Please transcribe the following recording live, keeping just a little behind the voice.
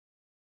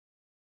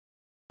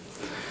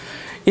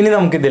ഇനി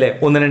നമുക്കിതിലെ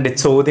ഒന്ന് രണ്ട്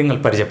ചോദ്യങ്ങൾ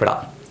പരിചയപ്പെടാം.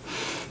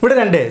 ഇവിടെ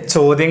രണ്ട്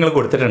ചോദ്യങ്ങൾ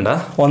കൊടുത്തിട്ടുണ്ട്.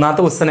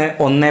 ഒന്നാമത്തെ ക്വസ്റ്റ്യന്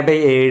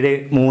 1/7,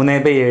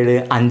 3/7,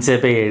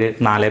 5/7,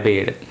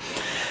 4/7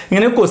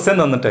 ഇങ്ങനെ ക്വസ്റ്റ്യൻ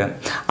തന്നിട്ട്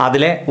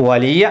അതിലെ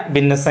വലിയ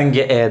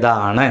ഭിന്നസംഖ്യ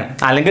ഏതാണ്,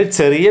 അല്ലെങ്കിൽ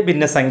ചെറിയ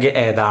ഭിന്നസംഖ്യ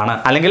ഏതാണ്,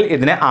 അല്ലെങ്കിൽ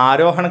ഇതിനെ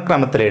ആരോഹണ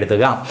ക്രമത്തിൽ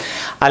എഴുതുക,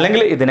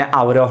 അല്ലെങ്കിൽ ഇതിനെ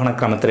അവരോഹണ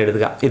ക്രമത്തിൽ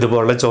എഴുതുക,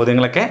 ഇതുപോലുള്ള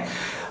ചോദ്യങ്ങളൊക്കെ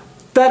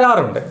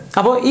തരാറുണ്ട്.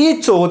 അപ്പോൾ ഈ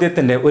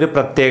ചോദ്യത്തിൻ്റെ ഒരു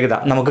പ്രത്യേകത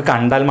നമുക്ക്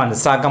കണ്ടാൽ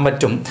മനസ്സിലാക്കാൻ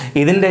പറ്റും.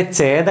 ഇതിൻ്റെ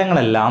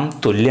ഛേദങ്ങളെല്ലാം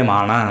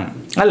തുല്യമാണ്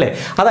അല്ലേ,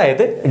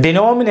 അതായത്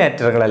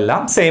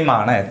ഡിനോമിനേറ്ററുകളെല്ലാം സെയിം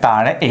ആണ്.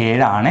 താഴെ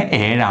 7 ആണ്,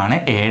 7 ആണ്,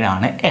 7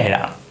 ആണ്, 7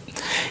 ആണ്.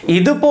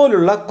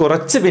 ഇതുപോലുള്ള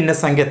കുറച്ച്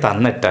ഭിന്നസംഖ്യ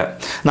തന്നിട്ട്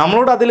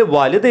നമ്മളോട് അതിൽ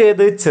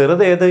വലുതേത്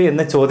ചെറുതേത്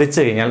എന്ന് ചോദിച്ചു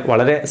കഴിഞ്ഞാൽ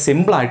വളരെ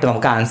സിമ്പിളായിട്ട്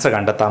നമുക്ക് ആൻസർ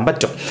കണ്ടെത്താൻ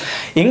പറ്റും.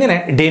 ഇങ്ങനെ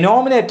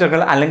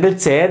ഡിനോമിനേറ്ററുകൾ അല്ലെങ്കിൽ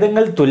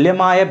ഛേദങ്ങൾ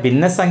തുല്യമായ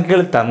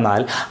ഭിന്നസംഖ്യകൾ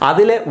തന്നാൽ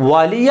അതിലെ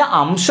വലിയ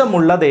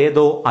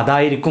അംശമുള്ളതേതോ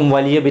അതായിരിക്കും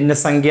വലിയ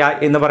ഭിന്നസംഖ്യ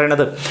എന്ന്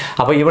പറയുന്നത്.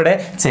 അപ്പോൾ ഇവിടെ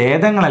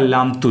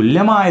ഛേദങ്ങളെല്ലാം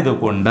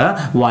തുല്യമായതുകൊണ്ട്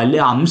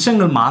വലിയ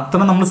അംശങ്ങൾ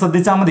മാത്രം നമ്മൾ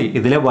ശ്രദ്ധിച്ചാൽ മതി.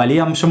 ഇതിലെ വലിയ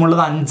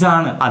അംശമുള്ളത് 5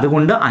 ആണ്,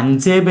 അതുകൊണ്ട്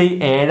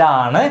 5/7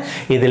 ആണ്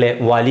ഇതിലെ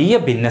വലിയ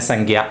ഭിന്നസംഖ്യ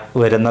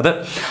വരുന്നത്.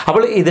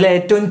 അപ്പോൾ ഇതിലെ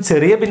ഏറ്റവും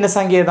ചെറിയ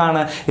ഭിന്നസംഖ്യ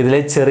ഏതാണ്?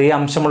 ഇതിലെ ചെറിയ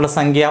അംശമുള്ള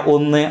സംഖ്യ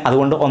 1,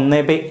 അതുകൊണ്ട്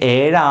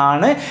 1/7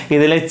 ആണ്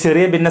ഇതിലെ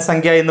ചെറിയ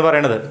ഭിന്നസംഖ്യ എന്ന്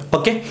പറയുന്നത്.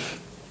 ഓക്കെ,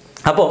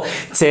 അപ്പോൾ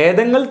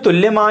ഛേദങ്ങൾ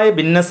തുല്യമായ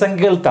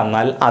ഭിന്നസംഖ്യകൾ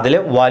തന്നാൽ അതിൽ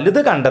വലുത്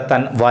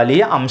കണ്ടെത്താൻ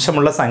വലിയ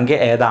അംശമുള്ള സംഖ്യ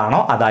ഏതാണോ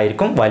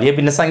അതായിരിക്കും വലിയ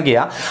ഭിന്നസംഖ്യ,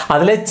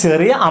 അതിലെ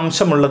ചെറിയ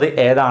അംശമുള്ളത്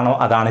ഏതാണോ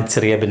അതാണ്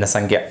ചെറിയ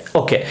ഭിന്നസംഖ്യ.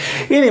 ഓക്കെ,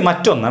 ഇനി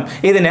മറ്റൊന്ന്,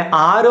 ഇതിനെ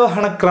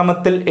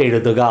ആരോഹണക്രമത്തിൽ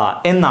എഴുതുക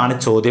എന്നാണ്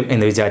ചോദ്യം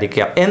എന്ന്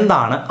വിചാരിക്കുക.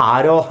 എന്താണ്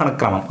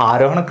ആരോഹണക്രമം?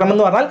 ആരോഹണക്രമം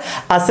എന്ന് പറഞ്ഞാൽ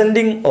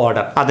അസെൻഡിങ്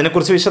ഓർഡർ.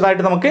 അതിനെക്കുറിച്ച്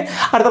വിശദമായിട്ട് നമുക്ക്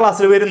അടുത്ത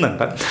ക്ലാസ്സിൽ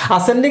വരുന്നുണ്ട്.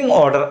 അസെൻഡിങ്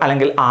ഓർഡർ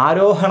അല്ലെങ്കിൽ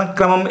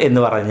ആരോഹണക്രമം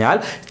എന്ന് പറഞ്ഞാൽ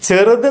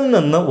ചെറുതിൽ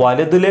നിന്ന്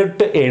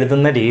വലുതിലോട്ട് എഴുതുന്ന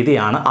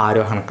രീതിയാണ്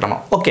ആരോഹണക്രമം.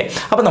 ഓക്കെ,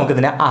 അപ്പോൾ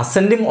നമുക്കിതിനെ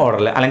അസെൻഡിങ്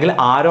ഓർഡറിൽ അല്ലെങ്കിൽ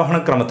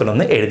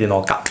ആരോഹണക്രമത്തിലൊന്ന് എഴുതി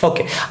നോക്കാം.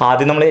 ഓക്കെ,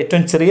 ആദ്യം നമ്മൾ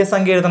ഏറ്റവും ചെറിയ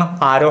സംഖ്യ എഴുതണം.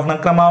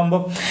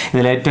 ആരോഹണക്രമമാകുമ്പോൾ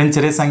ഇതിൽ ഏറ്റവും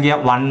ചെറിയ സംഖ്യ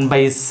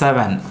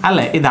 1/7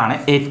 അല്ലേ, ഇതാണ്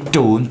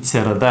ഏറ്റവും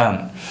ചെറുത്.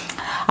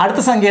 അടുത്ത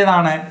സംഖ്യ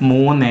ഏതാണ്?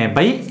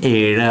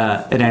 3/7.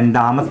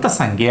 രണ്ടാമത്തെ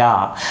സംഖ്യ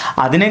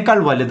അതിനേക്കാൾ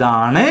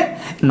വലുതാണ്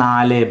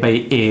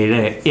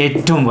 4/7.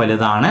 ഏറ്റവും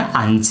വലുതാണ്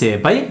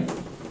 5/7.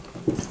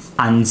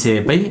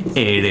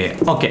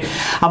 ഓക്കെ,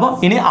 അപ്പോൾ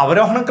ഇനി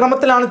അവരോഹണ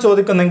ക്രമത്തിലാണ്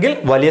ചോദിക്കുന്നതെങ്കിൽ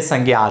വലിയ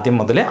സംഖ്യ ആദ്യം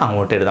മുതൽ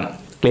അങ്ങോട്ട് എഴുതണം.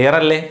 ക്ലിയർ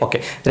അല്ലേ? ഓക്കെ,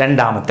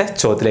 രണ്ടാമത്തെ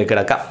ചോദ്യത്തിലേക്ക്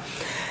കിടക്കാം.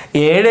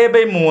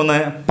 7/3,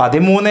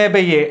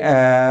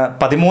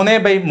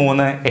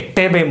 13/3,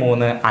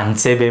 8/3,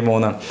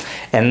 5/3.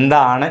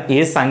 എന്താണ് ഈ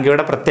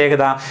സംഖ്യയുടെ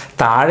പ്രത്യേകത?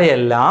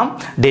 താഴെയെല്ലാം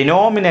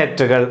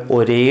ഡിനോമിനേറ്ററുകൾ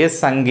ഒരേ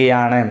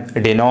സംഖ്യയാണ്.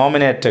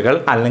 ഡിനോമിനേറ്ററുകൾ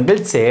അല്ലെങ്കിൽ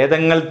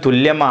ഛേദങ്ങൾ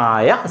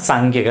തുല്യമായ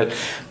സംഖ്യകൾ,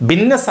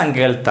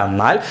 ഭിന്നസംഖ്യകൾ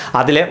തന്നാൽ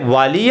അതിലെ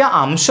വലിയ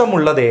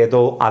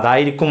അംശമുള്ളതേതോ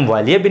അതായിരിക്കും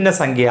വലിയ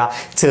ഭിന്നസംഖ്യ,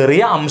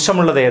 ചെറിയ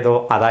അംശമുള്ളതേതോ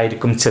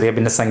അതായിരിക്കും ചെറിയ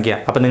ഭിന്നസംഖ്യ.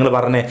 അപ്പം നിങ്ങൾ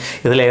പറഞ്ഞേ,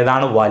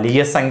 ഇതിലേതാണ് വലിയ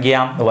സംഖ്യ?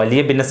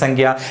 വലിയ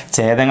ഭിന്നസംഖ്യ.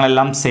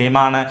 ഛേദങ്ങളെല്ലാം സെയിം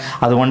ആണ്,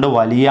 അതുകൊണ്ട്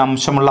വലിയ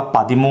അംശമുള്ള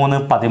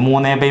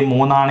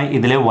 13/3 ആണ്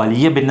ഇതിലെ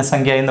വലിയ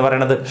ഭിന്നസംഖ്യ എന്ന് പറയുന്നത്.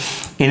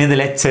 ഇനി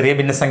ഇതിലെ ചെറിയ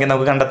ഭിന്നസംഖ്യ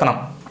നമുക്ക് കണ്ടെത്തണം.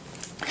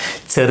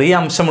 ചെറിയ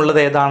അംശമുള്ളത്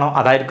ഏതാണോ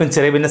അതായിരിക്കും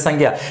ചെറിയ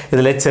ഭിന്നസംഖ്യ.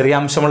 ഇതിലെ ചെറിയ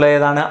അംശമുള്ള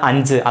ഏതാണ്?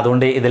 5.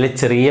 അതുകൊണ്ട് ഇതിലെ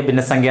ചെറിയ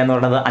ഭിന്നസംഖ്യ എന്ന്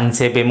പറയുന്നത്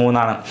 5/3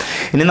 ആണ്.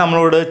 ഇനി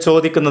നമ്മളോട്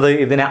ചോദിക്കുന്നത്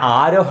ഇതിനെ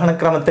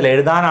ആരോഹണക്രമത്തിൽ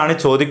എഴുതാനാണ്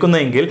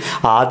ചോദിക്കുന്നതെങ്കിൽ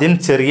ആദ്യം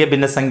ചെറിയ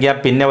ഭിന്നസംഖ്യ,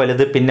 പിന്നെ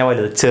വലുത്, പിന്നെ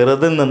വലുത്.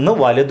 ചെറുതിൽ നിന്ന്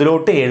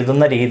വലുതിലോട്ട്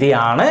എഴുതുന്ന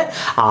രീതിയാണ്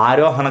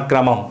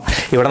ആരോഹണക്രമം.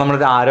 ഇവിടെ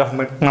നമ്മളൊരു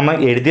ആരോഹണക്രമം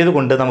എഴുതിയത്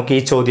കൊണ്ട് നമുക്ക്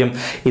ഈ ചോദ്യം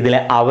ഇതിലെ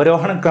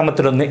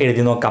അവരോഹണക്രമത്തിലൊന്ന്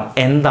എഴുതി നോക്കാം.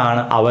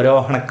 എന്താണ്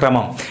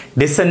അവരോഹണക്രമം?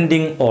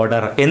 ഡിസെൻഡിങ്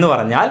ഓർഡർ എന്ന്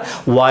പറഞ്ഞാൽ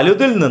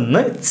വലുതിൽ നിന്ന്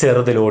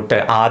ചെറുതിലോട്ട്.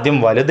 ആദ്യം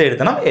വലുത്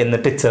എഴുതണം,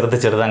 എന്നിട്ട് ചെറുത്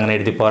അങ്ങനെ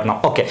എഴുതി പോരണം.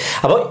 ഓക്കെ,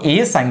 അപ്പോൾ ഈ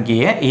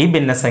സംഖ്യയെ, ഈ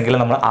ഭിന്നസംഖ്യയിൽ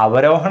നമ്മൾ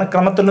അവരോഹണ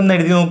ക്രമത്തിൽ നിന്ന്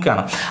എഴുതി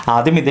നോക്കുകയാണ്.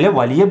 ആദ്യം ഇതിലെ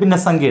വലിയ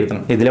ഭിന്നസംഖ്യ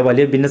എഴുതണം. ഇതിലെ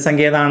വലിയ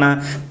ഭിന്നസംഖ്യ ഏതാണ്?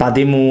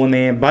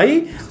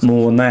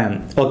 13/3.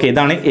 ഓക്കെ,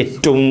 ഇതാണ്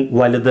ഏറ്റവും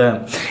വലുത്.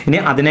 ഇനി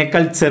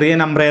അതിനേക്കാൾ ചെറിയ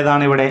നമ്പർ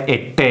ഏതാണ്? ഇവിടെ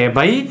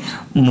 8/3.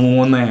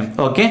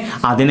 ഓക്കെ,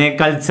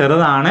 അതിനേക്കാൾ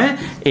ചെറുതാണ്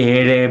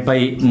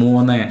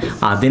 7/3.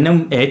 അതിനും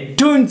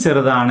ഏറ്റവും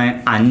ചെറുതാണ്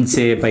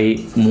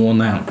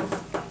 5/3.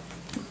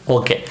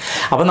 ഓക്കെ,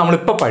 അപ്പോൾ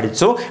നമ്മളിപ്പോൾ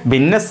പഠിച്ചു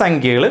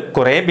ഭിന്നസംഖ്യകൾ,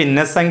 കുറേ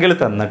ഭിന്നസംഖ്യകൾ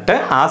തന്നിട്ട്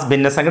ആ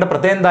ഭിന്നസംഖ്യയുടെ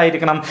പ്രത്യേകം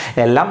എന്തായിരിക്കണം?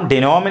 എല്ലാം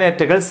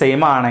ഡിനോമിനേറ്ററുകൾ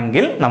സെയിം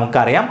ആണെങ്കിൽ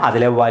നമുക്കറിയാം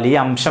അതിലെ വലിയ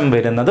അംശം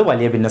വരുന്നത്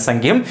വലിയ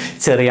ഭിന്നസംഖ്യയും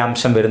ചെറിയ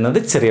അംശം വരുന്നത്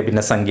ചെറിയ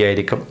ഭിന്നസംഖ്യ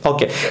ആയിരിക്കും.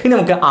 ഓക്കെ, ഇനി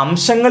നമുക്ക്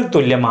അംശങ്ങൾ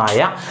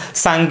തുല്യമായ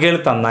സംഖ്യകൾ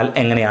തന്നാൽ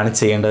എങ്ങനെയാണ്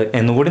ചെയ്യേണ്ടത്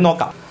എന്നുകൂടി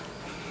നോക്കാം.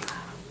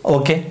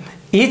 ഓക്കെ,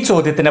 ഈ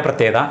ചോദ്യത്തിൻ്റെ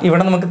പ്രത്യേകത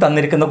ഇവിടെ നമുക്ക്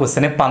തന്നിരിക്കുന്ന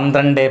ക്വസ്റ്റ്യന്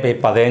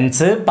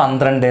 12/15,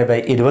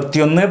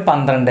 12/21,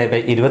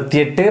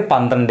 12/28,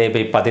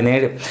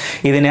 12/17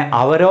 ഇതിനെ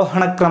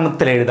അവരോഹണ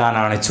ക്രമത്തിൽ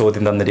എഴുതാനാണ്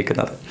ചോദ്യം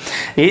തന്നിരിക്കുന്നത്.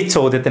 ഈ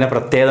ചോദ്യത്തിൻ്റെ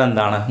പ്രത്യേകത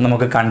എന്താണ്?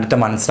 നമുക്ക് കണ്ടിട്ട്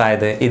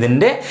മനസ്സിലായത്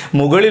ഇതിൻ്റെ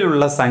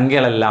മുകളിലുള്ള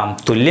സംഖ്യകളെല്ലാം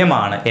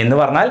തുല്യമാണ് എന്ന്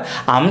പറഞ്ഞാൽ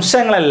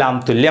അംശങ്ങളെല്ലാം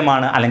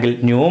തുല്യമാണ്, അല്ലെങ്കിൽ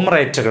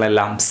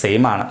ന്യൂമറേറ്ററുകളെല്ലാം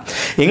സെയിം ആണ്.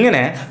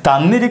 ഇങ്ങനെ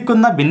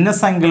തന്നിരിക്കുന്ന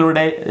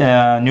ഭിന്നസംഖ്യകളുടെ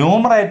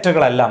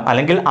ന്യൂമറേറ്ററുകളെല്ലാം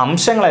അല്ലെങ്കിൽ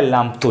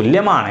അംശങ്ങളെല്ലാം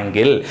തുല്യമാണെങ്കിൽ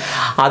ആണെങ്കിൽ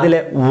അതിലെ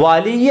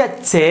വലിയ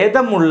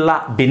ഛേദമുള്ള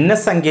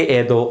ഭിന്നസംഖ്യ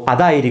ഏതോ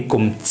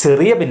അതായിരിക്കും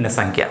ചെറിയ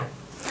ഭിന്നസംഖ്യ.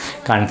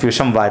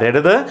 കൺഫ്യൂഷൻ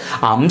വരരുത്.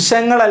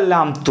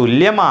 അംശങ്ങളെല്ലാം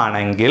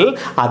തുല്യമാണെങ്കിൽ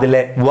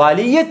അതിലെ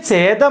വലിയ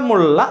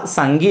ഛേദമുള്ള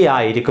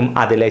സംഖ്യയായിരിക്കും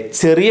അതിലെ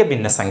ചെറിയ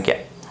ഭിന്നസംഖ്യ.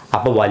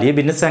 അപ്പോൾ വലിയ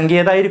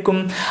ഭിന്നസംഖ്യ ഏതായിരിക്കും?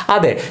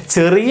 അതെ,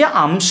 ചെറിയ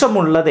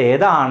അംശമുള്ളത്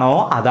ഏതാണോ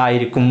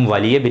അതായിരിക്കും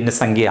വലിയ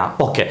ഭിന്നസംഖ്യ.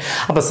 ഓക്കെ,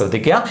 അപ്പോൾ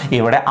ശ്രദ്ധിക്കുക,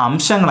 ഇവിടെ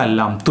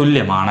അംശങ്ങളെല്ലാം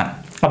തുല്യമാണ്.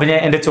 അപ്പോൾ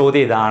എൻ്റെ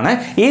ചോദ്യം ഇതാണ്,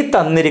 ഈ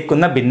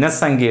തന്നിരിക്കുന്ന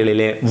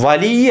ഭിന്നസംഖ്യകളിലെ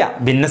വലിയ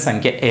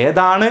ഭിന്നസംഖ്യ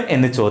ഏതാണ്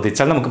എന്ന്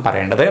ചോദിച്ചാൽ നമുക്ക്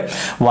പറയേണ്ടത്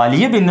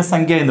വലിയ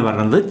ഭിന്നസംഖ്യ എന്ന്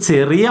പറയുന്നത്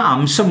ചെറിയ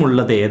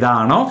അംശമുള്ളത്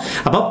ഏതാണോ.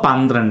 അപ്പോൾ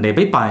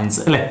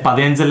 12/15 അല്ലേ,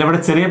 15 അല്ലേ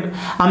ഇവിടെ ചെറിയ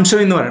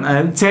അംശം എന്ന്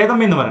പറയുന്നത്, ഛേദം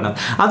എന്ന് പറയുന്നത്.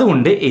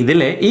 അതുകൊണ്ട്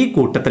ഇതിലെ ഈ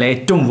കൂട്ടത്തിലെ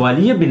ഏറ്റവും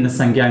വലിയ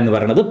ഭിന്നസംഖ്യ എന്ന്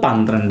പറയുന്നത്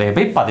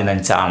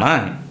 12/15 ആണ്.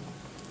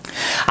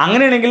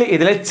 അങ്ങനെയാണെങ്കിൽ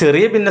ഇതിലെ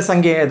ചെറിയ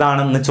ഭിന്നസംഖ്യ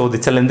ഏതാണെന്ന്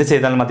ചോദിച്ചാൽ എന്ത്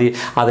ചെയ്താൽ മതി?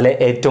 അതിലെ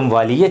ഏറ്റവും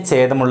വലിയ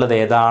ഛേദമുള്ളത്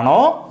ഏതാണോ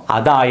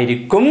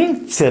അതായിരിക്കും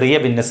ചെറിയ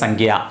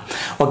ഭിന്നസംഖ്യ.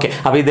 ഓക്കെ,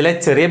 അപ്പോൾ ഇതിലെ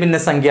ചെറിയ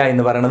ഭിന്നസംഖ്യ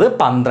എന്ന് പറയുന്നത്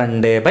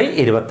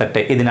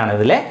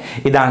 12/28.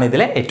 ഇതാണ്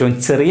ഇതിലെ ഏറ്റവും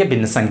ചെറിയ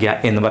ഭിന്നസംഖ്യ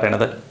എന്ന്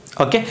പറയുന്നത്.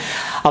 ഓക്കെ,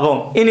 അപ്പോൾ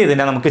ഇനി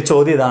ഇതിനെ നമുക്ക്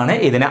ചോദ്യം ഇതാണ്,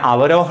 ഇതിനെ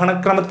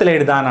അവരോഹണക്രമത്തിൽ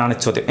എഴുതാനാണ്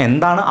ചോദ്യം.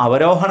 എന്താണ്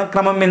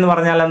അവരോഹണക്രമം എന്ന്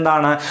പറഞ്ഞാൽ?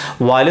 എന്താണ്?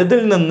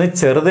 വലുതിൽ നിന്ന്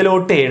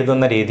ചെറുതിലോട്ട്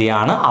എഴുതുന്ന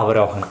രീതിയാണ്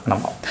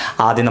അവരോഹണക്രമം.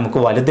 ആദ്യം നമുക്ക്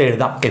വലുത്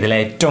എഴുതാം. ഇതിലെ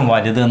ഏറ്റവും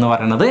വലുത് എന്ന്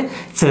പറയുന്നത്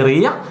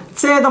ചെറിയ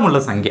ഛേദമുള്ള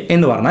സംഖ്യ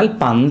എന്ന് പറഞ്ഞാൽ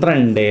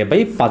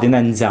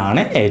 12/15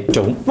 ആണ്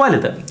ഏറ്റവും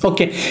വലുത്.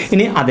 ഓക്കെ,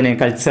 ഇനി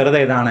അതിനേക്കാൾ ചെറുത്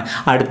ഏതാണ്?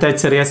 അടുത്ത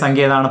ചെറിയ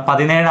സംഖ്യ ഏതാണ്?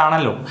 17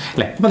 ആണല്ലോ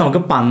അല്ലേ. അപ്പോൾ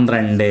നമുക്ക്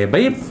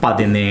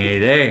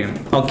 12/17.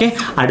 ഓക്കെ,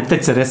 അടുത്ത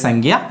ചെറിയ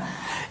സംഖ്യ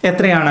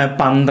എത്രയാണ്?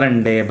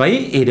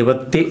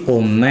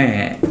 12/21.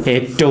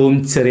 ഏറ്റവും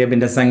ചെറിയ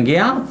ഭിന്നസംഖ്യ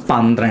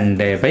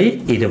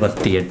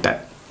 12/28.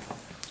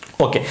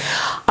 ഓക്കെ,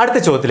 അടുത്ത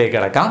ചോദ്യത്തിലേക്ക്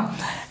കിടക്കാം.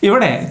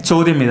 ഇവിടെ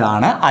ചോദ്യം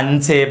ഇതാണ്,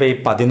 5/11,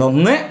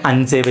 5/19,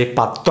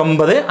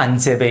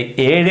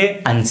 5/7,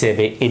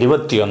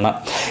 5/21.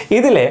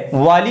 ഇതിലെ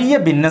വലിയ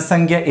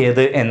ഭിന്നസംഖ്യ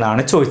ഏത്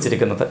എന്നാണ്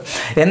ചോദിച്ചിരിക്കുന്നത്.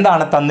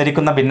 എന്താണ്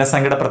തന്നിരിക്കുന്ന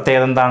ഭിന്നസംഖ്യയുടെ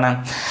പ്രത്യേകത? എന്താണ്?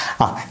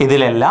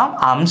 ഇതിലെല്ലാം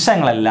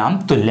അംശങ്ങളെല്ലാം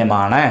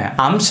തുല്യമാണ്.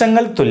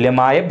 അംശങ്ങൾ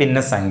തുല്യമായ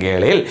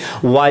ഭിന്നസംഖ്യകളിൽ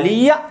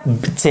വലിയ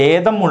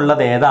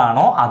ഛേദമുള്ളത്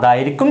ഏതാണോ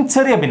അതായിരിക്കും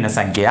ചെറിയ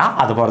ഭിന്നസംഖ്യ.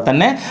 അതുപോലെ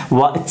തന്നെ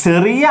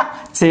ചെറിയ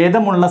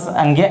ഛേദമുള്ള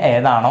സംഖ്യ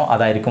ഏതാണോ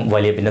അതായിരിക്കും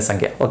വലിയ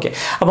ഭിന്നസംഖ്യ. ഓക്കെ,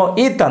 അപ്പോൾ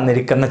ഈ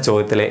തന്നിരിക്കുന്ന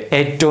ചോദ്യത്തിലെ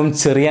ഏറ്റവും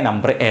ചെറിയ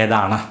നമ്പർ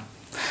ഏതാണ്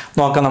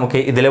നോക്കാം നമുക്ക്.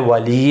 ഇതിലെ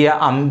വലിയ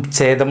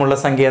ഛേദമുള്ള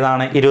സംഖ്യ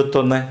ഏതാണ്?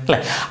 21 അല്ലേ.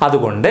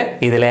 അതുകൊണ്ട്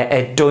ഇതിലെ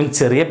ഏറ്റവും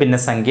ചെറിയ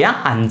ഭിന്നസംഖ്യ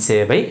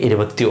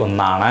 5/21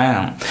 ആണ്.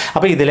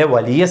 അപ്പോൾ ഇതിലെ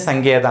വലിയ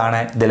സംഖ്യ ഏതാണ്?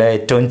 ഇതിലെ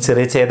ഏറ്റവും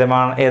ചെറിയ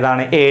ഛേദമാണ്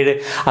ഏതാണ്? 7.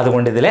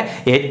 അതുകൊണ്ട് ഇതിലെ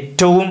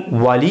ഏറ്റവും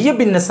വലിയ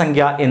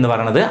ഭിന്നസംഖ്യ എന്ന്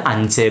പറയുന്നത്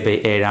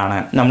 5/7 ആണ്.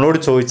 നമ്മളോട്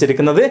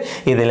ചോദിച്ചിരിക്കുന്നത്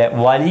ഇതിലെ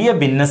വലിയ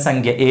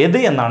ഭിന്നസംഖ്യ ഏത്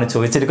എന്നാണ്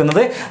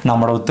ചോദിച്ചിരിക്കുന്നത്.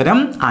 നമ്മുടെ ഉത്തരം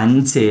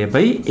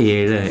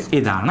 5/7.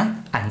 ഇതാണ്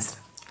ആൻസർ.